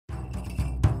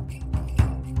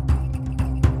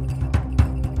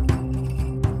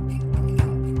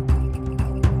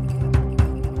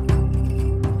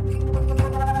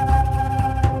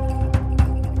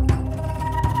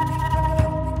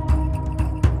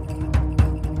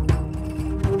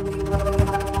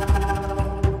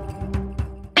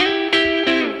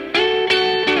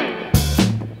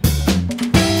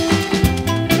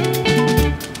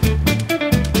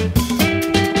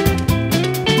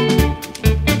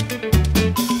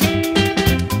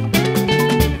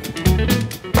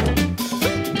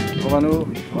nous.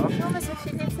 Bonjour monsieur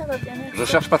Philippe, ça va bien? Je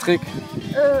cherche Patrick.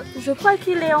 Je crois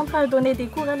qu'il est en train de donner des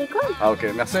cours à l'école. Ah ok,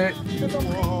 merci. Je t'en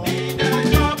prie.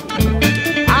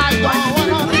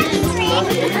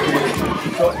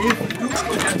 So if you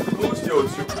can close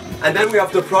CO2, and then we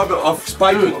have the problem of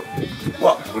spiking.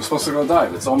 What? We're supposed to go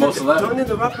dive. It's almost 11. Don't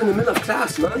interrupt in the middle of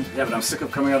class, man. Yeah, but I'm sick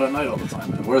of coming out at night all the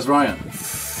time, man. Where's Ryan?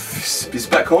 He's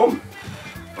back home.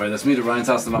 Alright, let's meet at Ryan's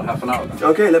house in about half an hour then.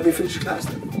 Okay, let me finish class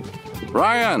then.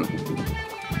 Ryan!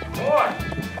 What?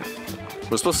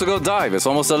 We're supposed to go dive. It's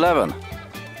almost 11.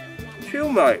 Chill,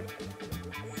 mate.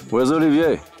 Where's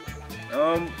Olivier?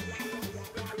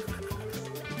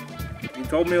 He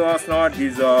told me last night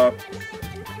he's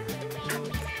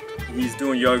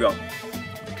doing yoga.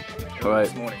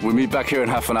 Alright, we'll meet back here in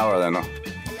half an hour then, no?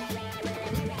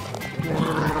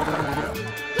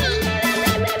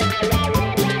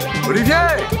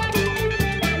 Olivier!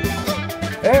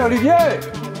 Hey Olivier!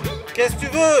 Qu'est-ce que tu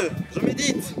veux? Je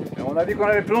médite. On a dit qu'on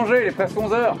allait plonger, il est presque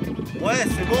 11h. Ouais,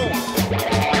 c'est bon.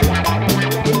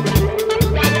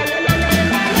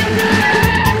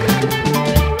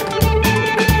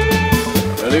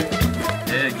 Ready?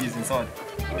 Yeah, he's inside.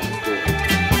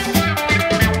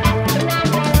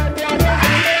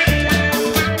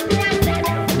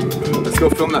 Let's go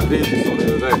film that beach we saw the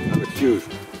other day. That looks huge.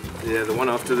 Yeah, the one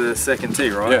after the second tee,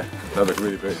 right? Yeah, that looks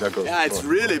really big. That goes. Yeah, it's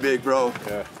really big, bro.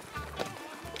 Yeah.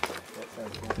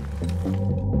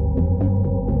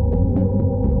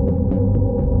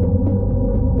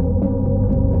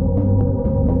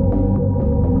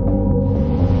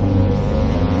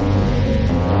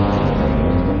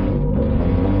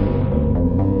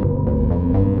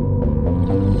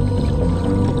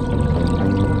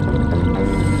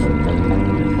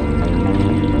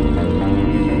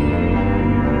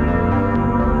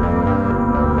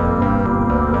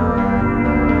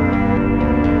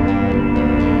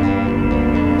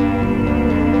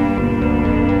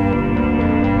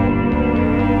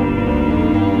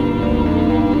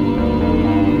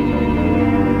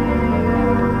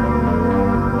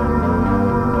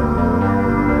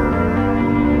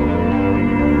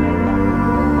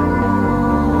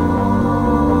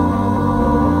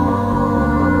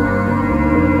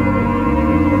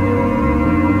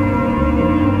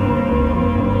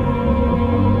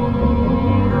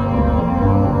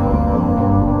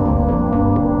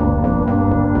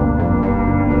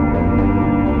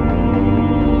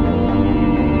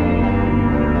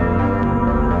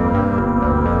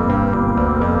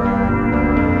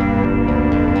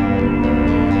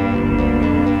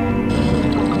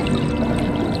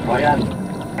 Ariane,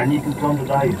 I need to turn to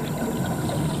dive.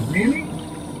 Really?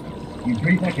 You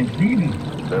breathe like a demon.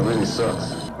 That really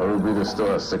sucks. Our rebreather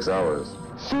still has 6 hours.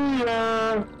 See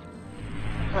ya!